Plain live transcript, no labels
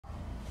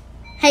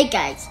Hey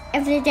guys,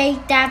 Everyday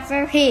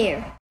Dapper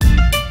here.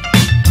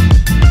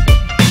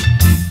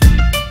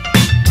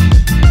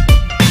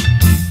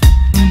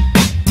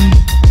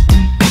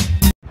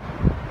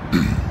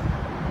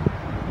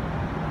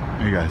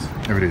 Hey guys,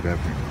 Everyday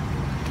Dapper here.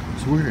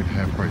 So we're at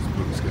Half Price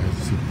Books, guys,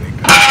 to see what they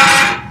got.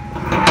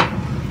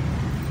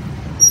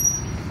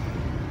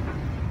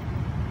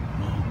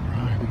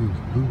 Alright, look at those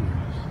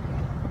Blu-rays.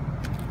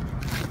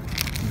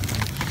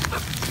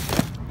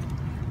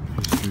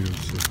 History of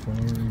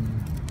Safari.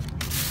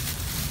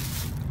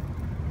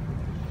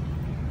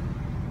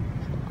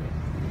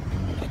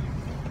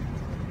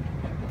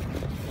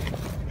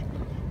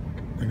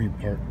 Any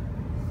part.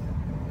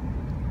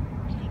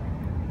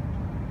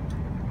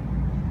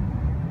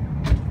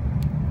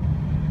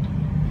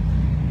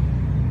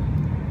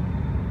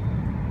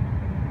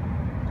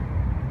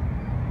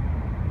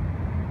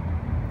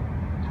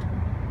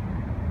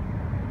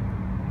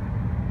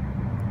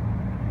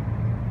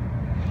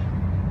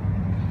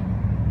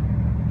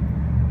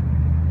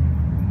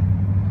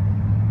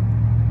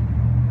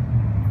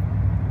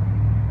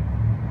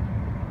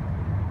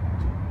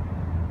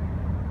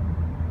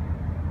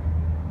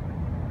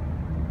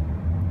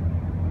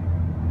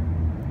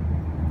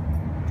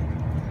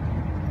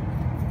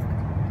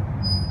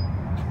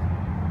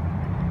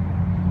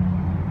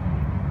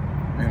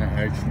 And I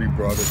actually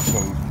brought a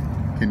tote.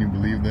 Can you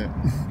believe that?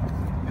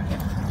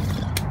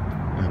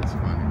 That's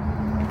funny.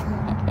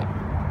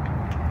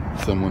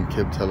 Someone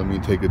kept telling me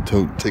take a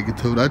tote, take a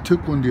tote. I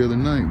took one the other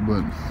night,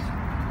 but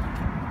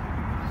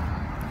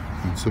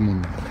and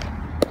someone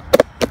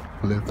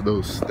left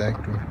those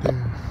stacked right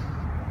there.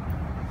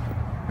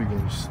 Big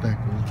old stack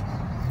of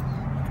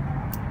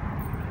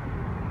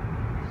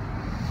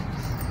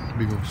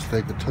big old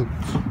stack of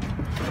totes.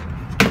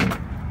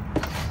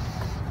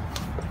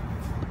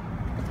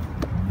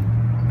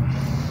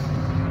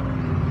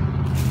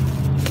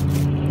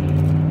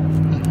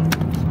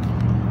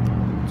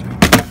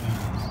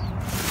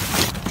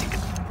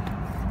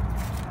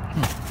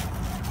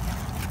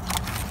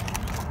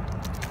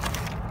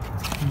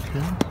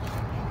 Okay.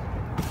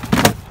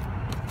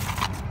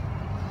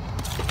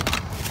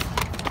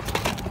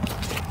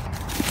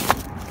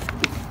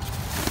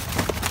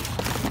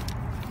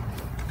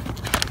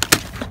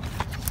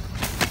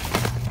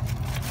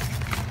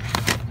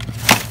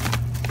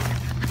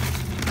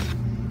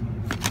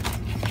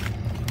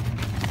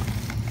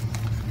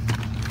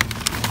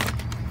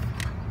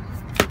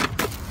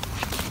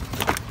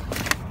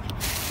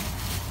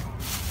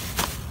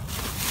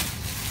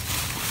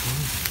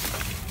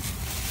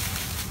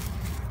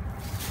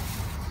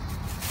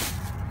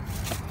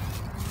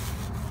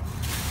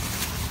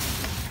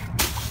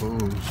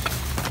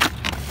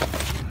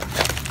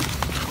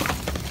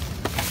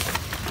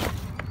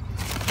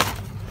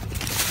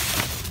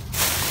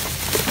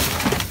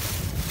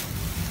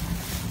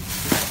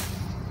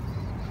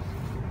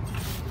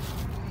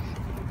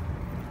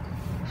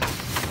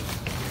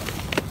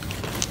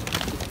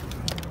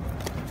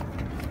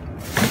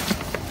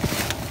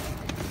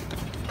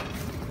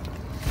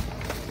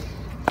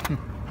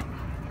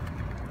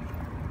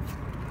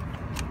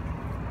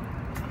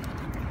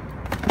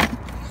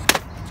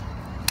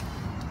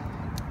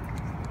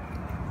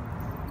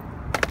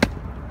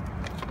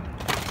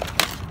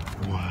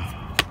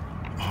 Wow,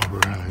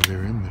 Albright,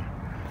 they're in there.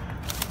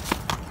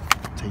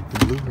 Take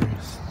the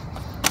Blu-rays.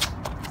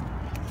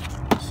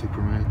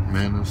 Superman,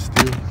 Man of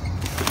Steel.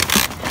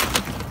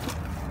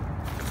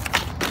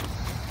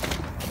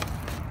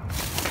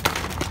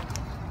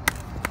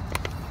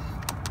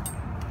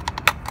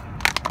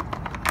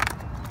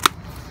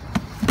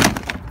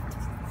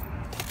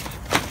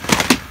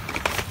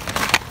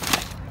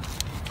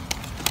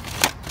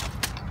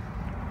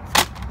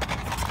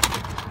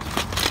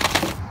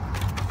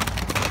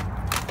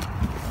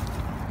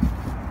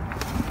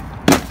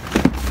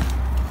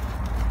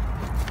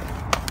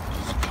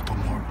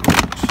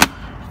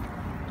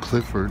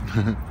 Clifford.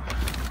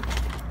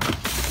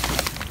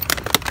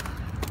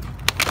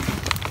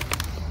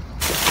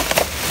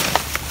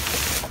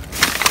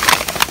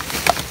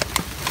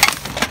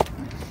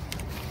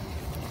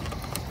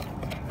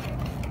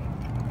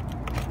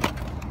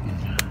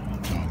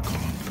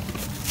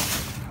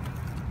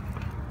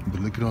 But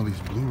look at all these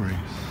Blu-rays.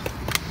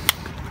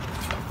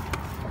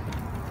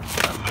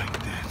 I like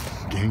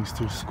that.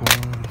 Gangster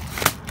Squad.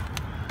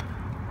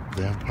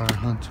 Vampire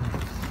Hunter.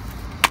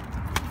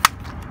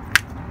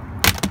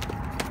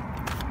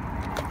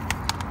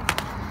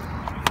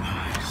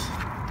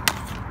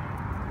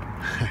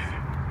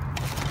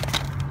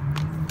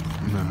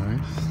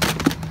 Nice.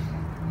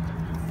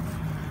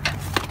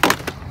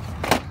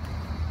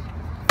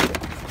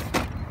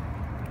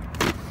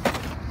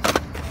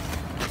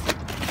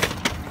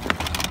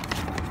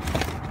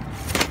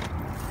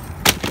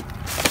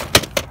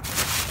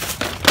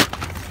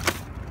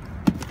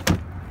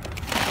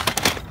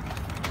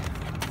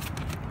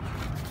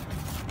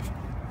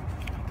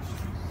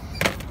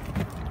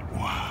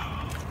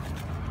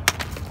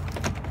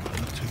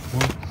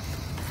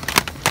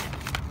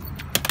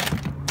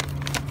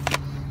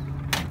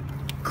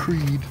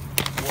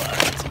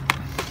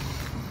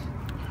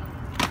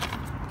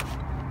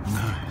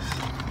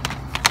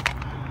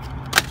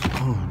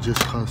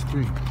 Just Cause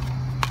 3.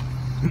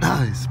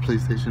 Nice,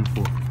 PlayStation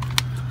 4.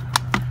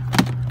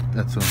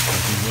 That's what I'm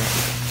talking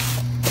about.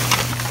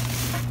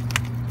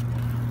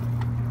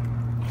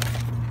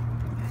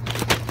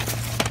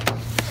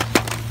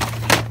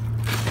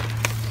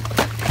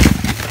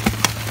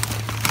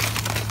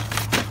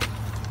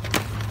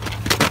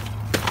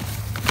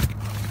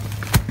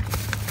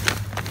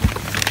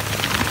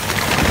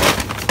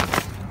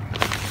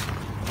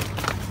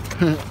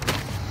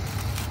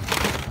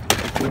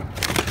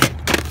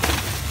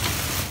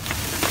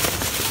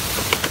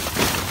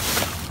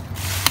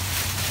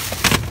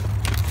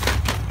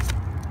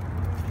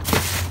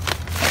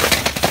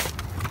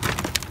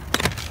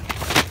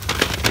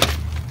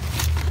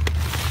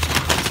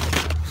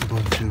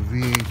 Bunch of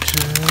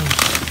VHS.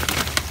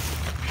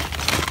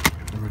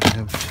 I already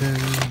have 10.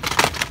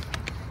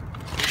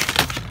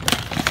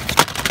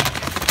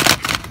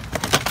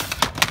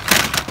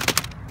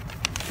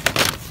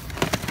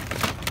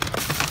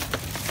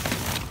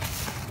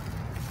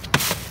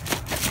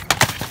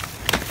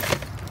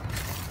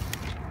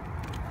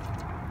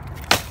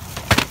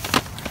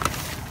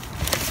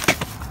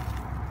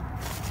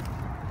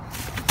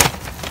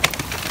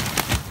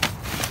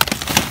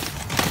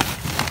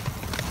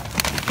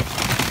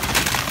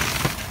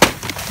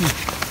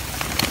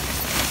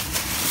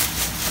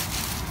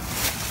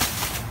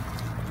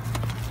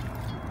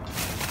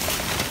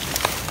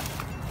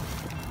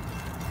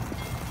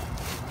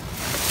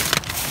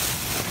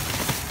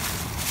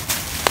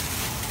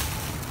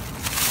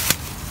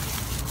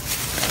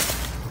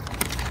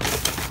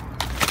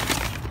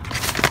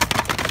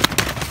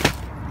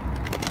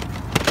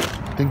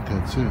 I think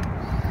that's it.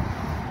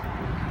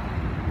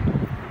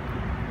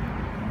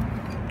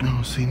 I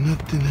don't see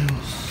nothing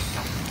else.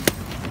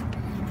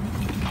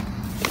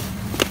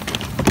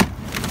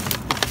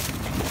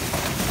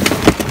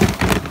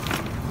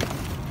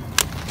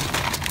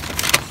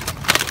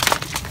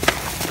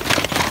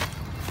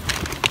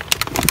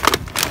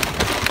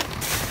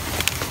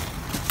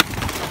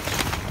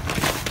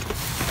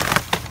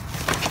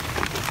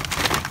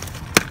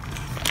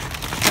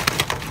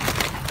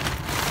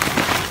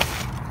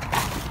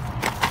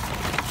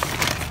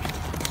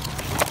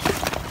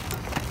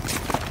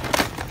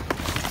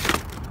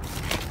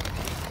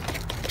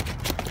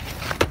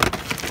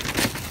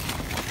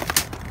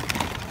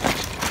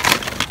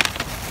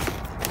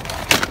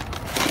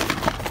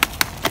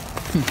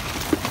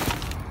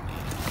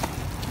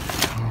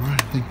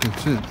 Alright, I think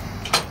that's it.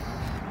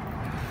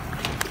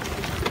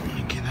 Let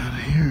me get out of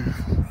here.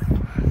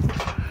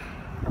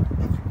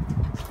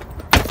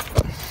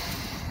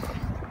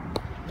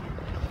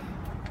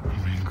 Let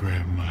me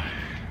grab my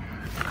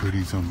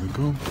goodies on the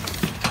go.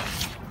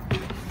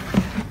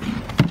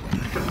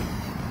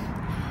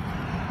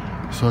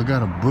 So I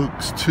got a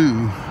books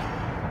too.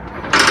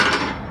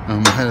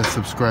 I had a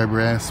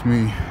subscriber ask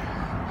me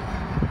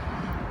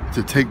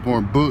to take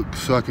more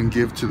books so I can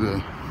give to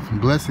the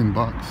blessing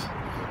box.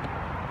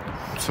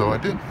 So I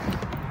did.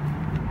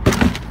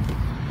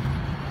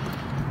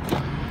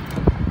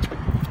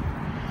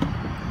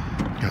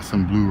 Got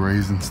some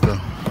Blu-rays and stuff.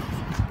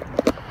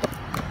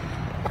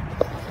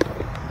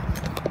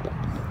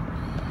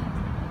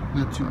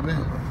 Not too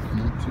bad.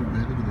 Not too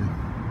bad. Look at that.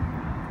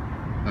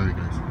 Alright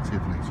guys, see you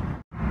next one.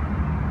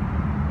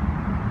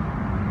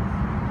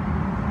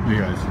 Hey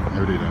guys,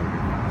 how did I?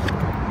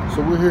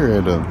 So we're here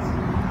at a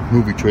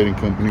movie trading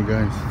company,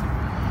 guys.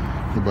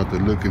 We're about to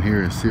look in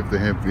here and see if they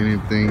have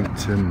anything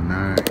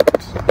tonight.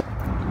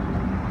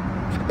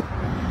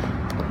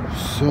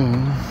 So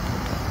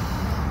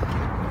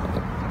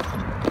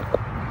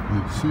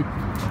let's see.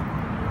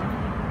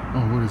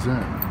 Oh, what is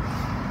that?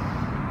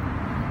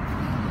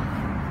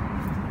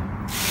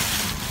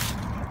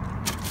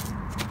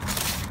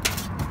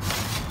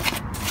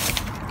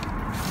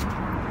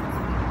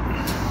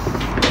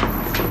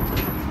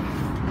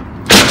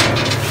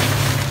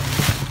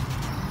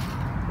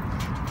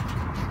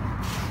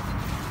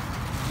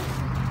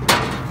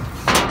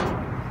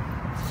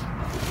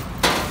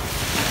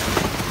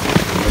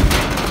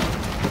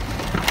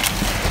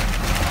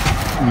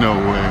 No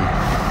way.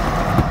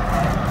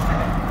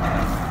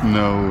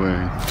 No way.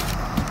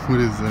 What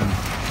is that?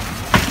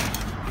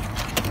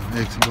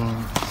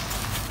 Xbox.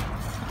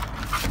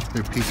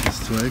 They're pieces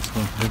to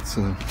Xbox. That's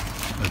a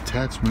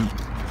attachment.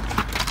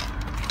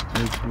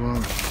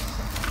 Xbox.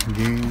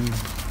 Game.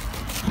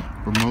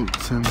 Remote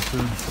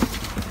sensor.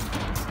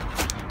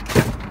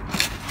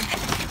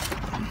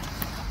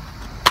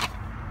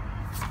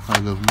 I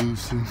Love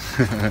Lucy.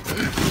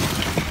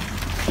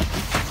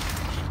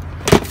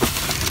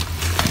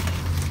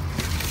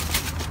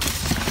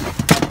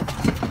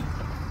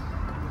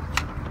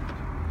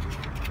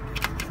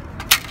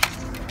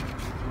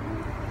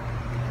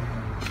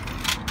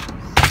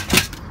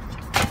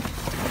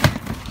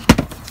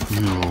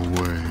 No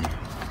way.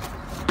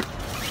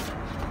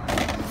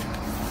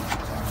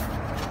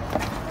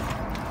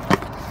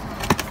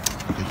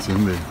 It's in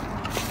there.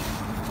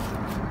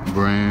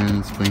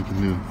 Brand spanking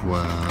new.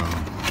 Wow.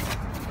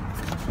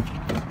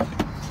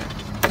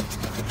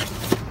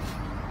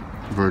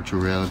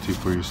 Virtual reality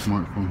for your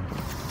smartphone.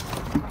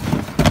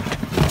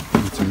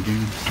 With some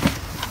games.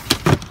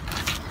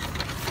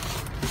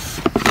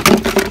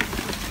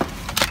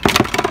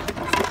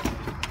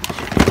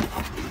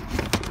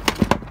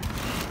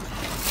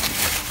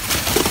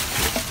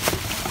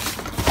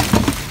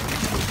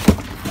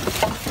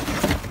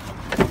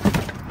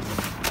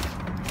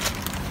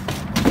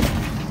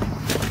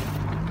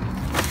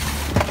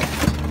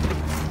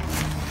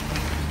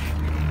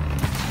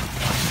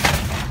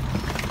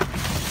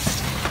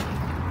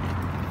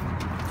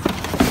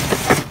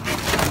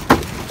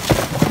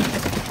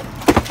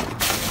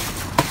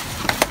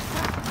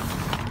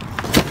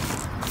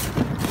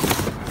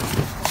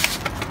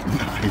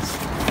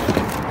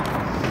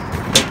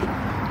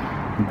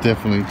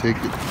 Definitely take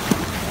it.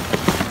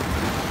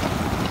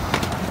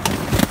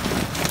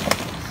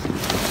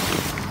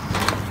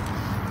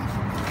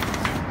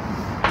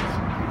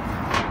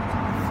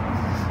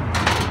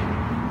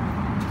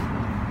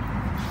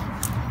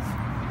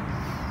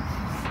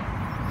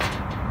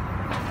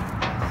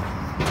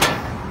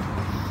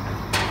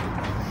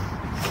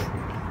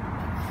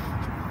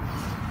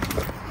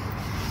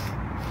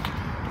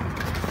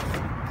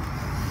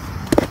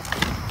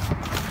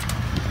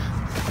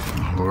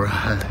 All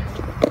right.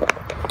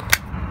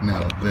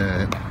 Now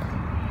that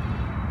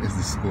is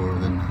the score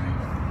of the night.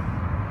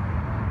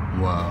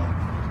 Wow.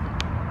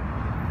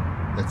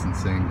 That's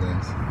insane,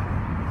 guys.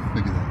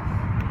 Look at that.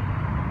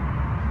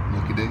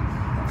 Lucky day.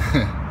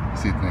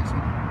 See you at the next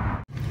one.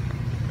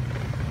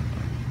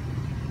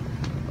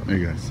 Hey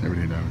guys,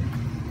 everyday diary.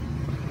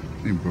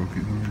 They broke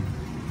it already.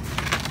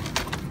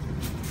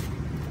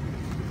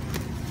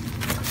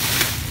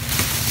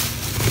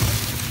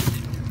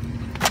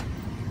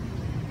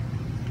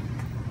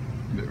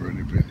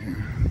 Already been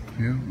here.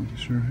 Yep,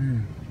 sure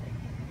here.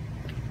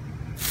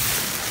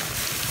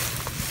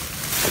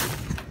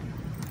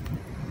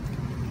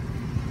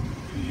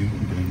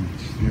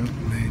 Yep,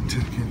 they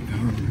took it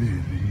already.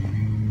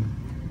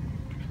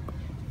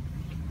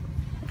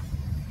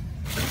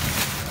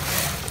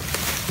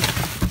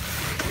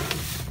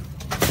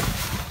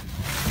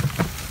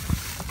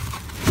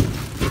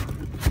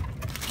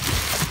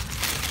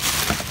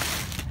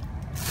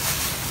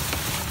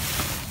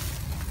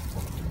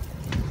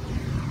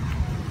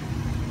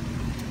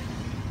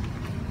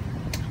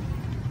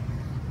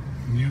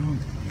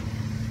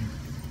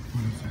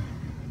 What is that?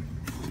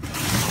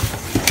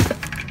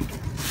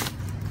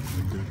 A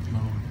good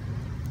flower.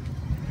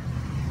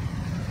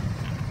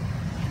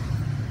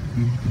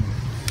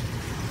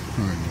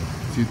 Alright,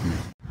 see you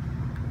next.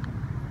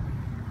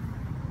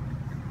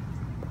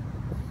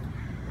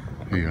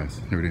 Hey guys,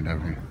 everyday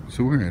diver here. So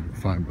we're at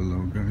Five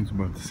Below, guys.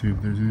 About to see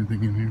if there's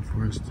anything in here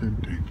for us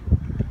today.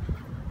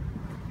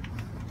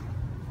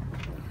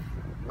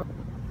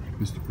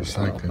 Just the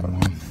recycling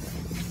one.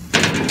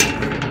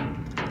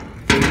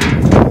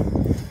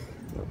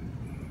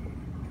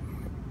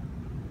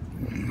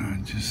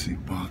 I just see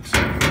boxes.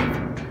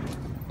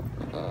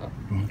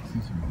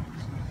 Boxes and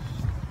boxes.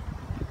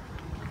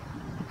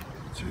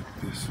 Check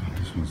this one.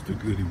 This one's the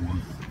goodie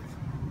one.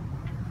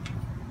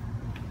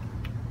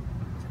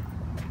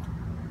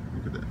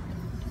 Look at that.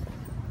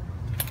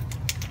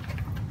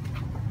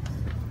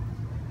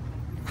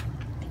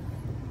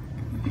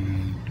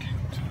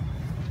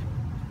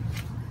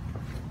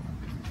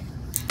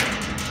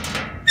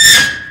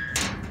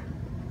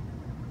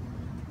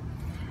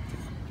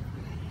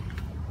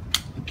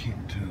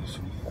 Can't tell,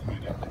 so I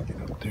might have to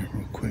get up there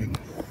real quick.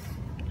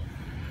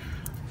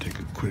 Take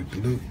a quick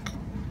look.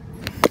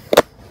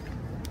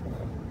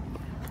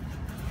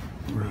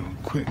 Real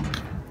quick.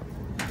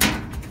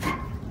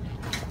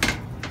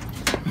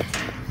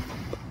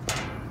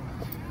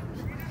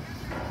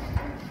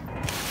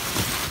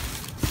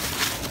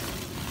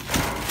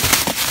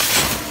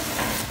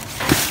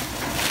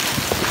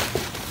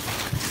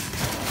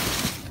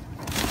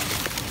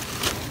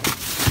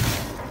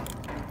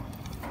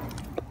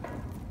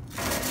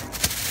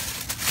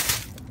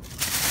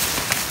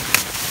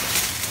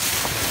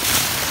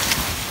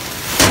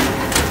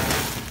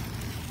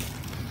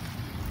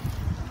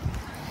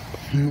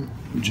 Yep,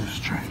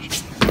 just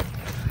trash.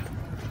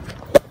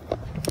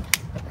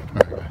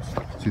 Alright guys,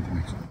 see you at the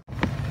next one.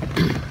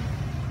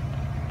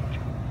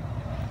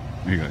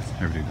 Hey guys,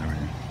 everyday diver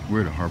here.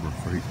 We're at Harbor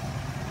Freight.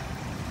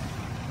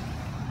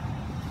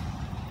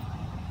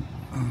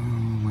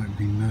 Might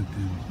be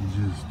nothing,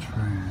 just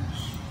trash.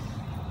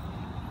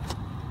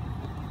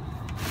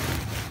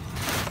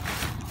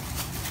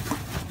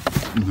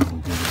 No,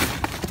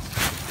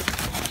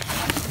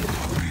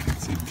 oh man,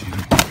 it's empty.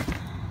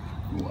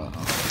 Wow.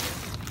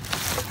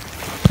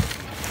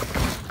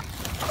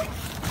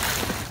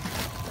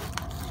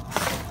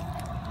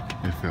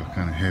 It felt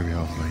kind of heavy.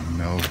 I was like,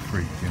 no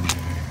freaking way.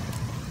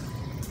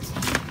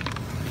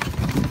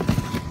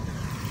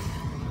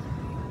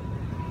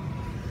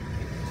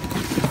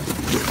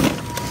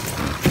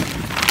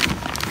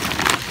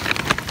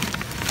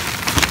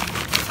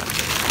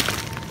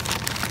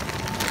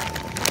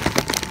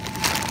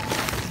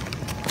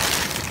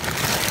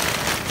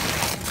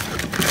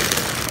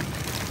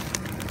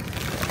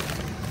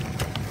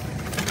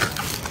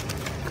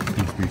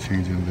 Must be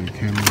changing the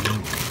camera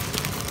up.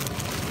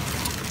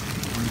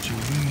 Bunch of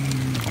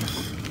wings.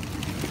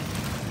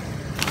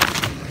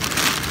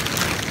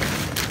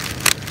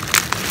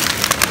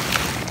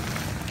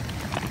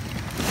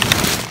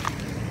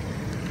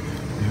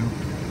 Yep,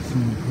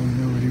 someone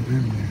probably already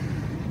been there.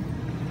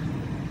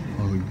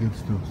 All the good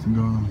stuff's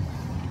gone.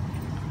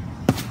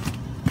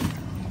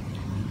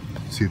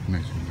 See you at the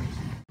next one, guys.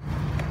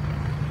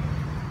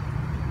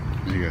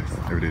 Hey guys,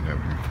 Everyday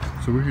Diver here.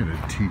 So we're here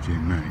at TJ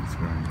Maxx,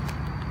 right?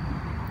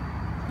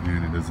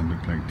 And it doesn't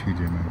look like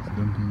TJ Maxx.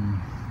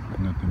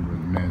 Nothing but a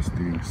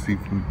nasty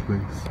seafood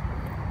place.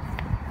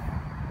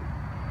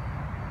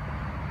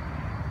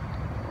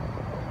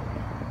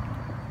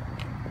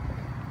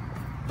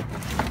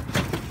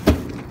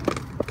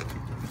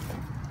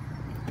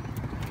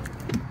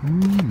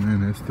 Ooh, man,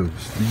 that stuff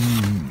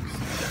stinks.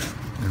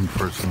 And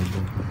personal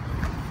butter.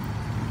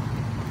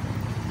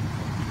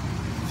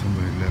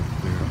 Somebody left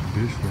their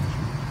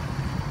dishwasher.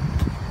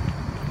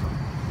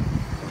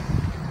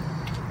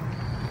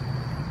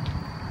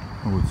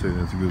 I would say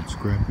that's a good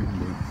scrapping,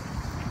 but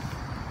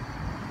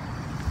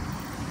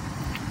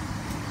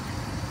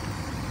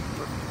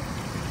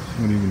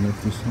someone even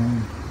left this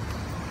on.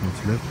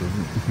 What's left of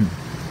it?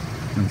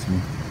 And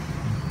some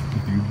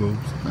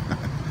U-boats.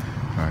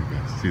 Alright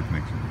guys, see you at the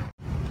next one.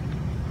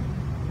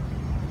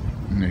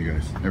 Hey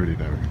guys, Everyday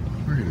Diver.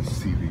 We're here to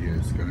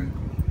CVS, guys.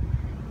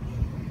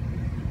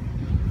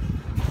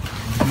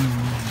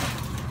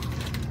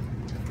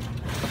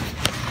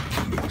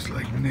 Looks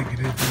like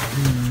negative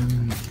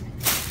again.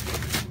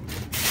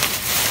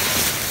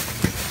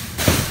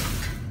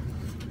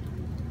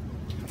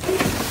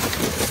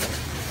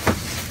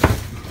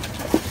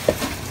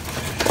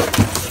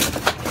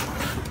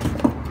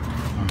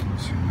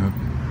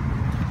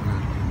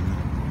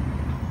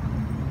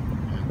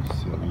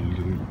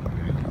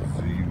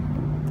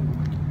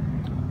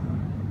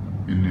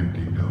 An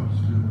empty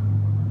dumpster.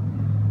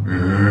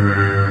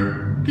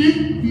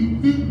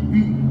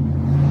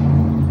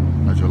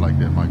 How'd you like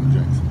that, Michael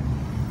Jackson?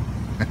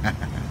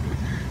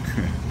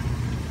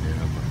 Yeah,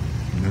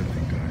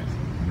 nothing, guys.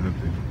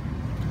 Nothing.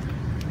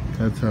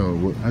 That's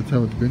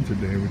how it's been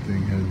today.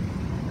 Everything has a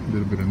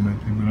little bit of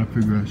nothing, but I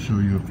figured I'd show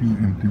you a few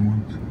empty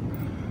ones.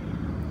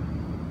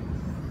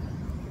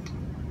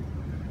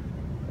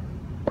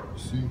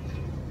 See?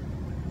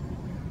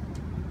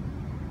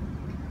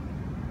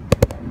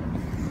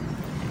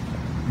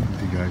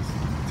 Guys,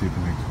 see you at the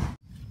next one.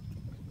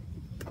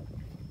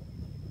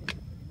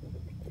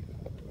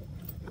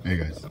 Hey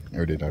guys,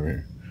 Everyday Diver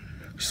here.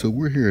 So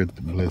we're here at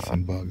the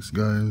Blessing Box,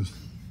 guys,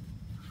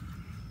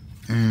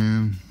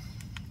 and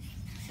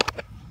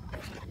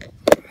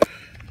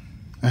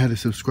I had a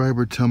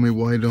subscriber tell me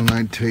why don't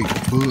I take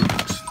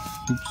books,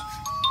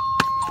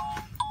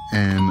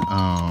 and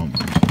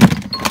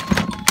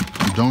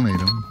donate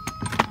them.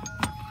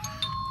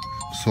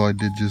 So I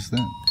did just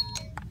that.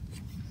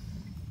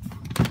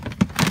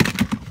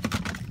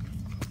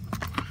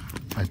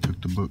 I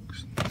took the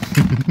books.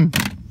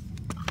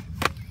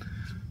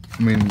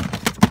 I mean,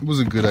 it was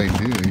a good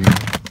idea, you know.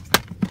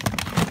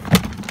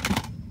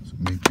 It's a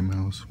Mickey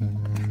Mouse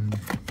one.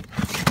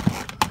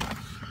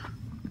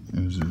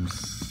 There's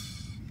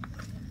this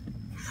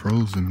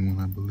Frozen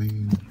one, I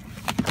believe.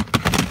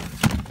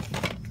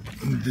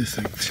 This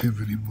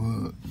activity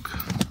book.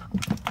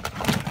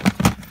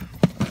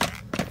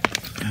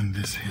 And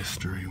this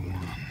history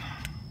one.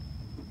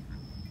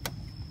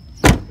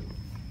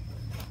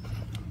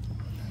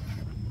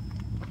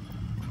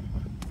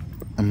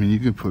 I mean, you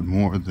could put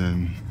more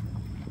than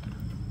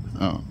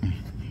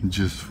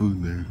just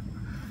food there.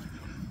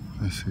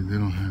 Let's see, they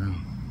don't have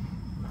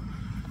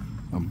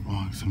a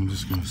box. I'm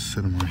just gonna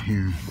set them right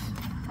here.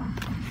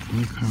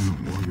 They're kind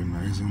of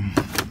organize them.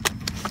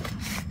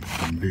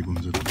 The big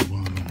ones at the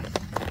bottom.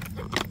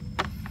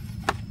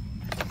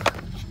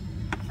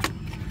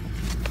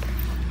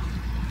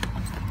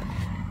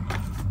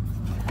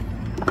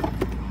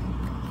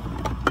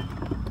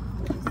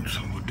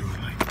 So we'll do it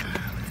like that.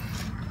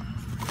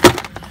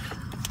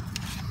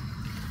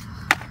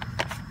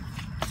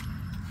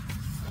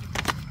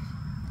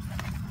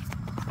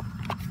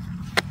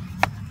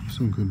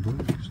 Some good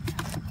books.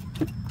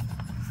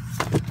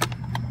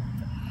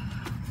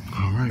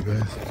 Alright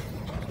guys,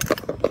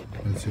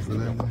 that's it for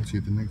that one. See you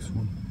at the next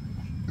one.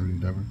 Everyday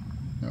Diver.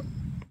 Yep.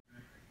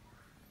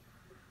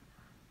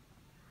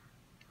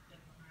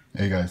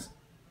 Hey guys,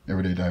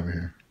 Everyday Diver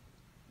here.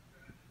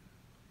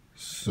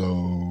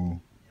 So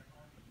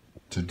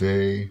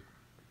today,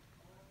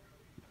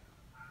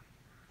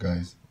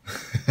 guys,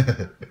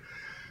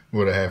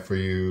 what I have for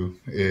you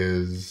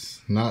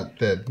is not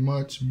that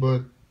much,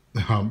 but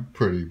I'm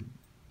pretty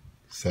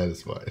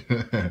satisfied.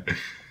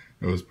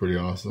 It was pretty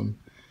awesome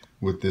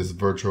with this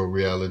virtual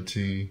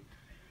reality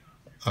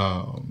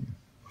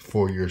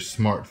for your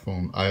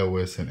smartphone,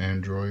 iOS and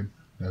Android.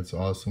 That's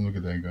awesome. Look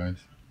at that,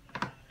 guys.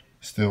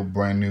 Still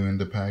brand new in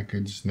the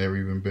package, never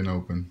even been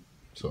opened.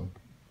 So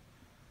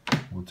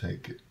we'll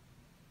take it.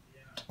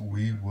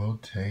 We will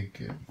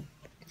take it.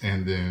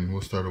 And then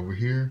we'll start over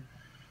here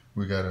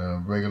We got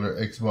a regular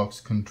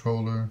Xbox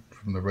controller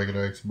from the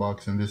regular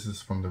Xbox, and this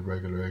is from the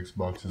regular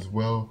Xbox as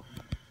well.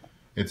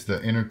 It's the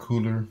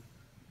intercooler.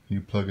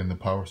 You plug in the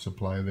power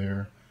supply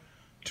there.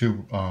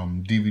 Two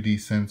DVD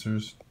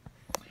sensors,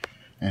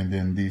 and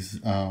then these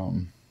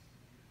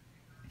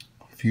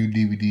few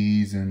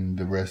DVDs and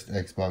the rest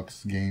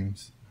Xbox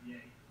games.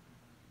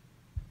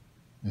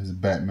 There's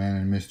Batman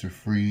and Mr.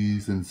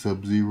 Freeze and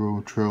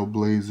Sub-Zero,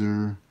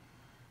 Trailblazer,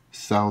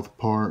 South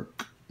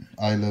Park,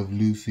 I Love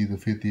Lucy, the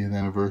 50th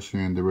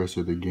anniversary, and the rest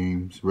of the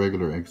games.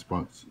 Regular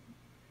Xbox.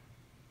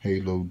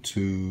 Halo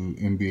 2,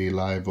 NBA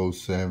Live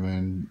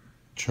 07,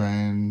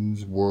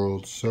 Trans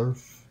World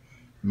Surf,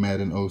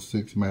 Madden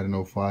 06,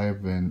 Madden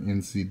 05, and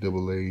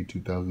NCAA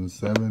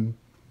 2007,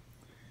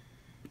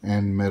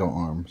 and Metal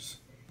Arms.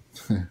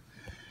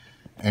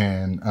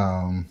 And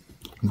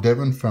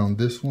Devin found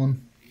this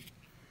one.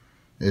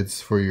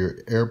 It's for your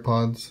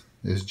AirPods.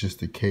 It's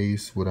just a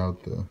case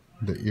without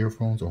the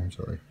earphones. Oh, I'm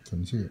sorry,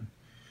 couldn't see it.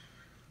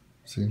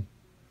 See,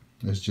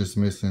 it's just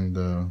missing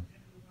the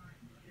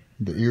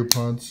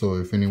earpods. So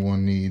if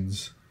anyone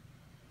needs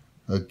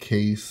a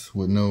case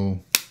with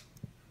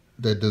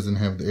that doesn't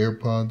have the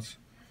AirPods,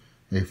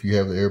 if you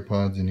have the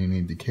AirPods and you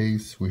need the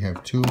case, we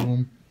have two of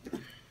them.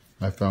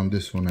 I found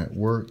this one at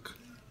work,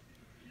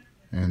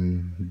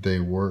 and they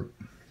work.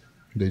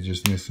 They're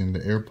just missing the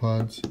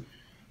AirPods,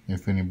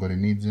 if anybody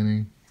needs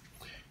any.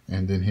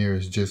 And then here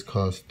is Just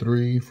Cause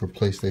 3 for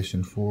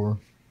PlayStation 4.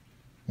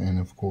 And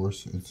of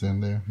course, it's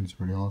in there. It's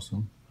pretty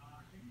awesome.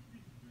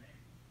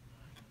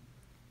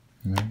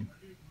 Yeah.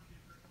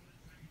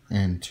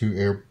 And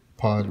two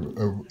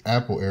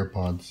Apple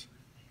AirPods.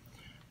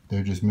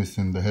 They're just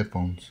missing the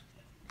headphones.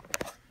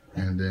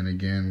 And then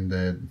again,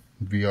 that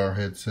VR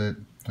headset.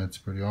 That's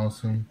pretty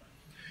awesome.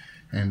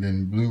 And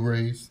then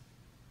Blu-rays.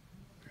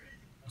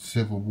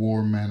 Civil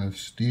War, Man of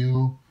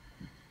Steel,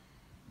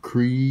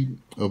 Creed,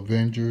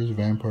 Avengers,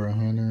 Vampire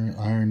Hunter,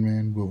 Iron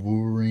Man,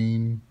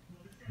 Wolverine,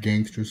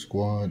 Gangster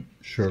Squad,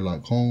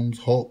 Sherlock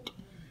Holmes, Hulk,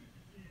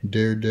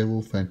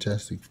 Daredevil,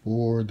 Fantastic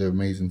Four, The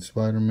Amazing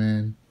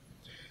Spider-Man,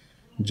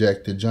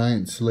 Jack the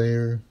Giant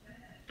Slayer,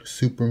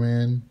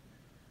 Superman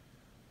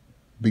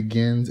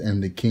Begins,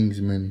 and The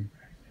Kingsman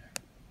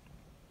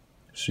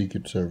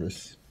Secret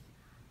Service.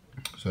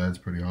 So that's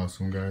pretty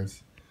awesome,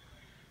 guys.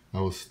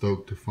 I was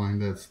stoked to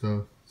find that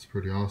stuff. It's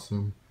pretty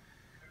awesome.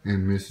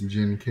 And Miss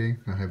Jen K,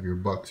 I have your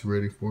box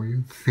ready for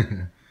you.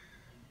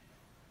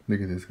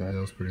 Look at this, guy. That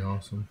was pretty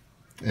awesome.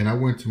 And I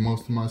went to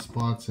most of my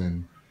spots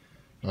and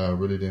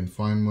really didn't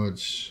find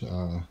much.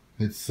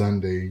 It's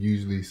Sunday.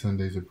 Usually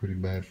Sundays are pretty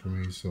bad for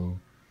me, so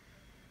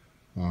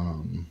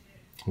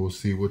we'll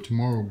see what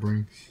tomorrow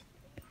brings.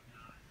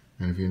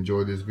 And if you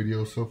enjoyed this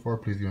video so far,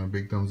 please give me a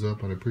big thumbs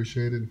up. I'd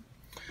appreciate it.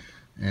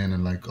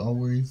 And like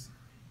always,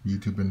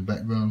 YouTube in the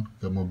background,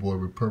 got my boy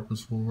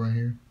Repurposeful right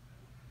here.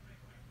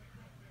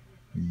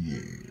 Yeah.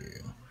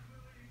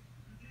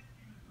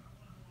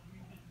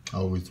 I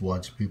always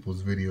watch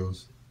people's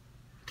videos,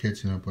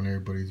 catching up on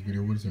everybody's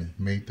video. What is it?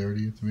 May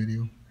 30th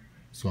video?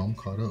 So I'm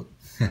caught up.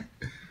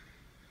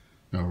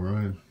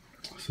 Alright.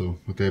 So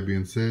with that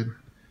being said,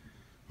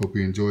 hope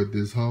you enjoyed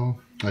this haul.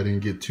 I didn't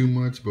get too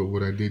much, but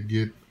what I did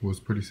get was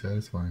pretty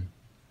satisfying.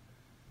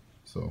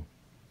 So,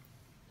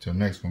 till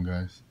next one,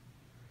 guys.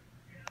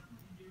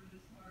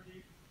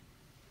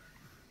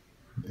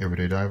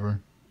 Everyday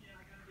Diver.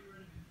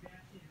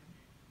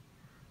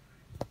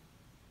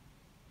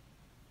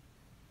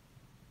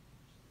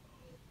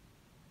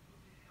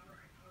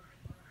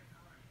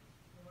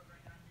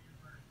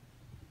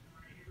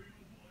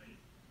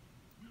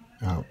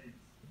 Out.